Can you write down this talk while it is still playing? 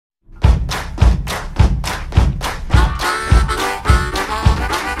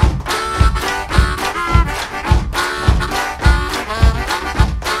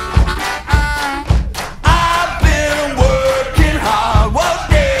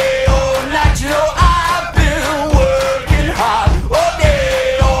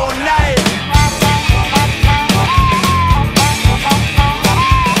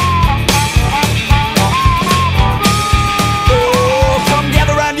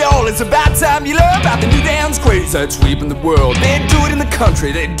sounds crazy, that's sweeping the world. They do it in the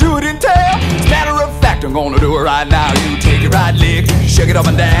country, they do it in town. As a matter of fact, I'm gonna do it right now. You take your right leg, shake it up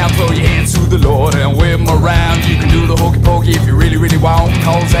and down, throw your hands to the Lord and whip them around. You can do the hokey pokey if you really, really want,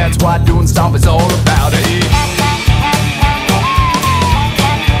 cause that's what doing stomp is all about. Hey.